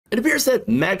It appears that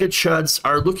MAGA Chuds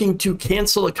are looking to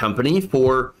cancel a company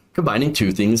for combining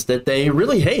two things that they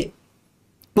really hate: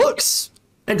 books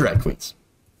and drag queens.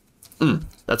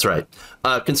 That's right.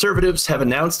 Conservatives have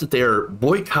announced that they are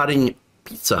boycotting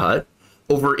Pizza Hut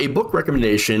over a book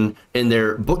recommendation in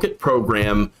their Book It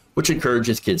program, which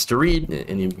encourages kids to read.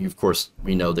 And of course,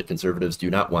 we know that conservatives do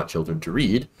not want children to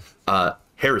read.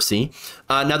 Heresy.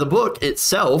 Now, the book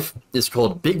itself is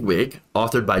called Bigwig,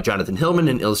 authored by Jonathan Hillman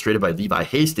and illustrated by Levi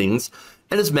Hastings,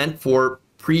 and is meant for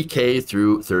pre-K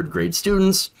through third grade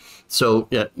students. So,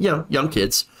 young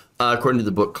kids, according to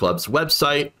the book club's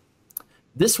website.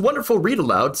 This wonderful read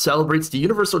aloud celebrates the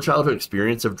universal childhood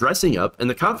experience of dressing up and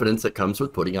the confidence that comes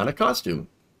with putting on a costume.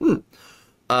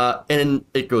 And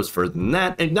it goes further than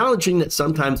that, acknowledging that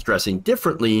sometimes dressing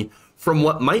differently from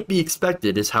what might be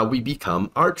expected is how we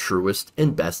become our truest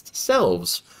and best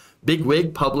selves.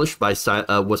 Bigwig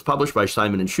was published by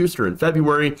Simon & Schuster in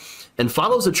February and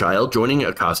follows a child joining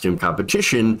a costume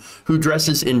competition who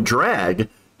dresses in drag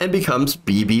and becomes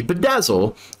BB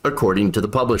Bedazzle, according to the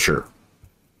publisher.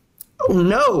 Oh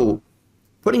no,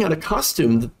 putting on a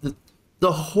costume,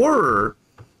 the horror.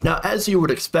 Now, as you would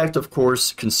expect, of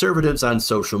course, conservatives on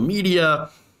social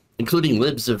media, including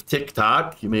libs of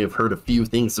TikTok, you may have heard a few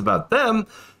things about them,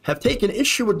 have taken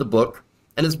issue with the book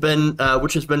and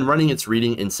which has been running its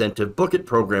reading incentive Book It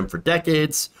program for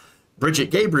decades. Bridget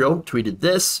Gabriel tweeted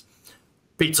this: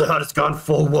 "Pizza Hut has gone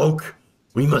full woke.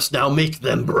 We must now make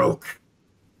them broke."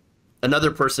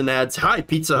 Another person adds, "Hi,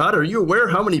 Pizza Hut, are you aware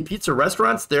how many pizza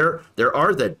restaurants there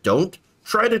are that don't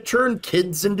try to turn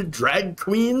kids into drag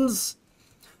queens?"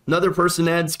 Another person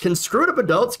adds, "Can screwed up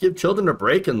adults give children a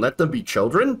break and let them be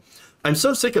children? I'm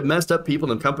so sick of messed up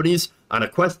people and companies on a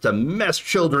quest to mess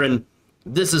children.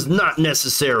 This is not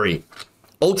necessary."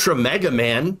 Ultra Mega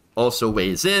Man also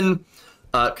weighs in,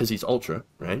 because he's Ultra,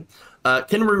 right?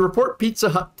 "Can we report Pizza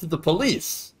Hut to the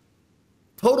police?"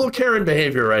 Total Karen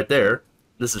behavior right there.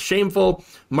 "This is shameful."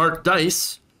 Mark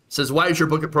Dice says, "Why is your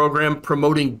Book It program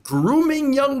promoting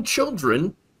grooming young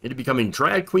children into becoming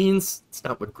drag queens? It's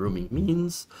not what grooming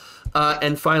means."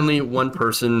 And finally, one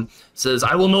person says,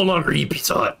 "I will no longer eat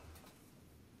Pizza Hut."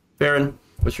 Baron,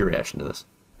 what's your reaction to this?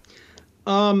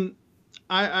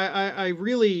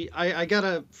 I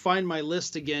gotta find my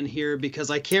list again here because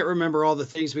I can't remember all the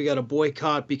things we gotta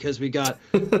boycott because we got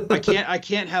I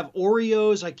can't have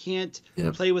Oreos, I can't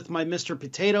play with my Mr.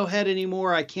 Potato Head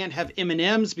anymore, I can't have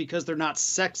M&Ms because they're not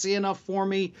sexy enough for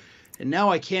me, and now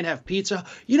I can't have pizza.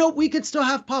 You know, we could still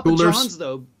have Papa John's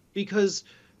though, because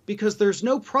there's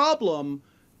no problem,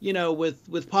 you know,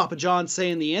 with Papa John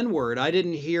saying the N-word. I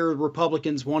didn't hear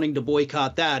Republicans wanting to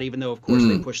boycott that, even though, of course,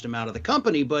 they pushed him out of the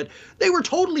company. But they were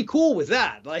totally cool with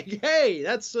that. Like, hey,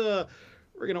 that's we're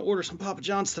going to order some Papa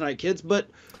John's tonight, kids. But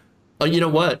you know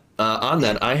what? On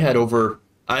that, I had over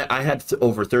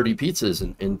 30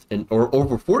 pizzas or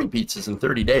over 40 pizzas in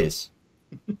 30 days.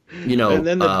 You know, and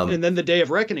then the day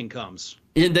of reckoning comes.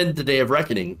 And then the day of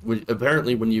reckoning,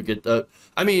 apparently, when you get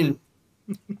I mean,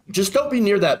 just don't be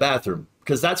near that bathroom,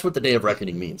 because that's what the day of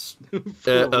reckoning means.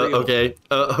 Okay.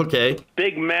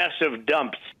 Big, massive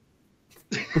dumps.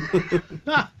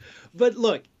 But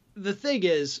look, the thing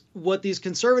is, what these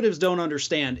conservatives don't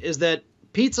understand is that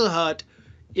Pizza Hut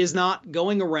is not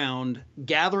going around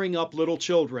gathering up little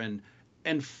children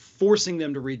and forcing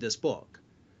them to read this book.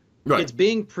 Right. It's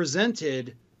being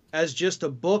presented as just a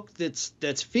book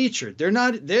that's featured. They're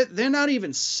not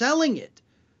even selling it.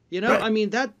 You know, right. I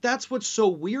mean, that's what's so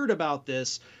weird about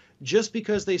this. Just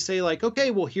because they say, like,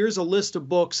 okay, well, here's a list of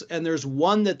books and there's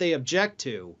one that they object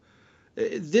to.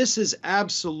 This is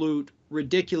absolute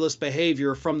ridiculous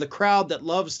behavior from the crowd that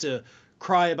loves to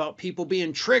cry about people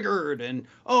being triggered and,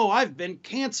 oh, I've been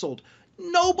canceled.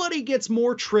 Nobody gets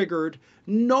more triggered.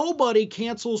 Nobody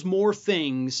cancels more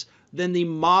things than the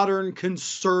modern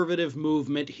conservative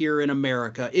movement here in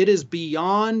America. It is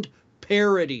beyond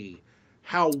parody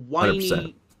how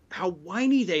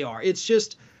whiny they are. It's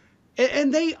just...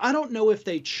 And I don't know if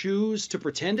they choose to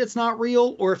pretend it's not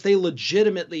real or if they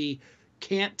legitimately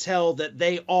can't tell that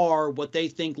they are what they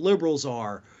think liberals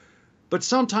are. But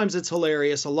sometimes it's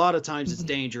hilarious. A lot of times it's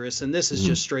dangerous. And this is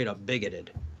just straight up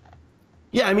bigoted.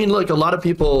 Yeah, I mean, look, a lot of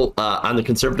people on the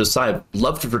conservative side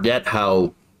love to forget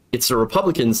how it's the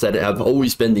Republicans that have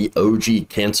always been the OG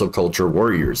cancel culture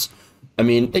warriors. I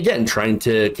mean, again, trying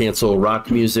to cancel rock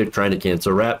music, trying to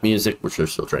cancel rap music, which they're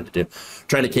still trying to do,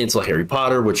 trying to cancel Harry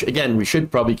Potter, which, again, we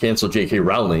should probably cancel J.K.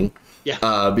 Rowling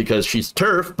because she's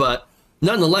turf. But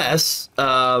nonetheless,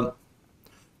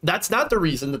 that's not the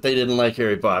reason that they didn't like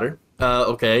Harry Potter.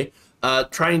 Okay.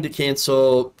 trying to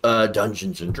cancel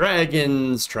Dungeons and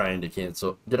Dragons, trying to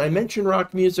cancel. Did I mention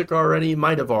rock music already?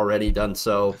 Might have already done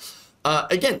so.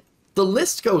 Again, the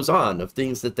list goes on of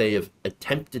things that they have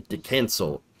attempted to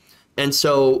cancel. And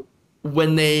so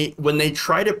when they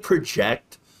try to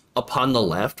project upon the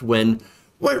left, when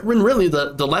really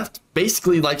the left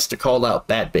basically likes to call out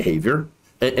bad behavior,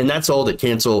 and that's all that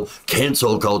cancel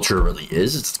culture really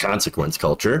is. It's consequence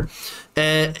culture.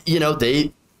 And, you know,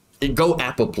 they go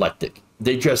apoplectic.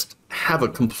 They just have a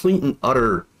complete and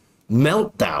utter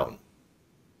meltdown.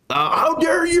 How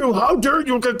dare you? How dare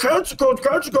you get cancel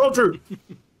culture?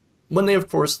 When they, of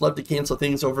course, love to cancel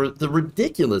things over the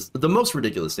most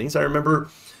ridiculous things. I remember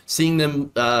seeing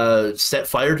them set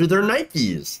fire to their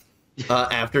Nikes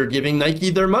after giving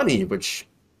Nike their money, which,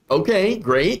 okay,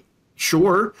 great,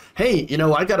 sure. Hey, you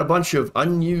know, I got a bunch of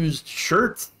unused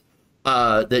shirts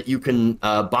that you can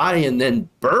buy and then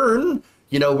burn,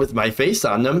 you know, with my face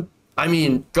on them. I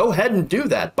mean, go ahead and do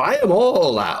that. Buy them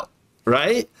all out,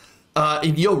 right?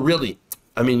 And you're really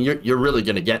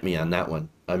going to get me on that one.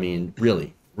 I mean,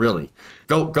 really.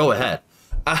 Go ahead.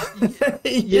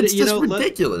 It's just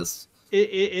ridiculous.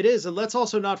 It is. And let's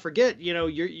also not forget, you know,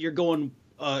 you're going,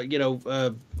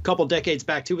 a couple decades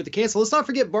back too with the cancel. Let's not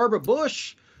forget Barbara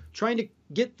Bush trying to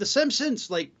get The Simpsons,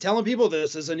 like telling people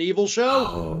this is an evil show.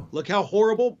 Oh. Look how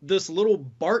horrible this little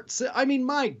Bart. I mean,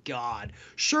 my God.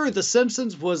 Sure, The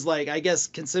Simpsons was, like, I guess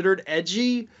considered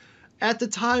edgy at the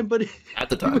time, but at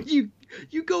the time,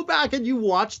 you go back and you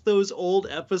watch those old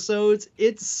episodes,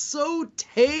 it's so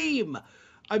tame.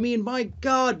 I mean, my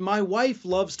God, my wife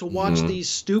loves to watch these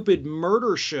stupid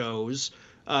murder shows,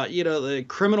 the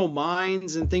Criminal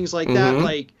Minds and things like that.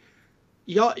 Like,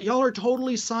 y'all are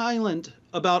totally silent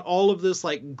about all of this,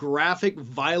 like, graphic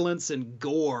violence and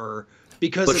gore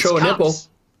because it's show cops. A nipple.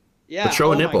 Yeah. But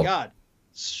show a nipple. My God.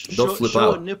 They'll flip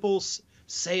show out. a nipple,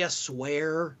 say a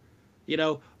swear,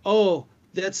 oh,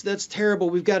 that's terrible.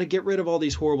 We've got to get rid of all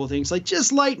these horrible things. Like,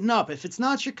 just lighten up. If it's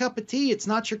not your cup of tea, it's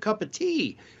not your cup of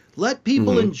tea. Let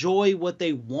people enjoy what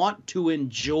they want to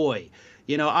enjoy.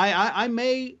 You know, I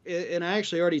may, and I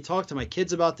actually already talked to my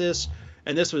kids about this,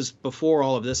 and this was before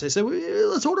all of this. I said,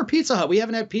 let's order Pizza Hut. We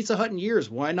haven't had Pizza Hut in years.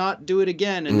 Why not do it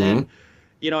again? And then,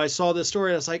 I saw this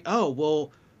story and I was like, oh,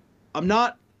 well, I'm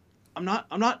not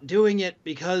doing it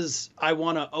because I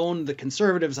want to own the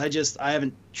conservatives. I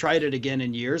haven't tried it again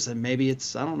in years, and maybe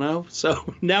it's, I don't know.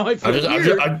 So now I feel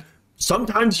weird.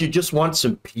 Sometimes you just want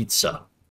some pizza.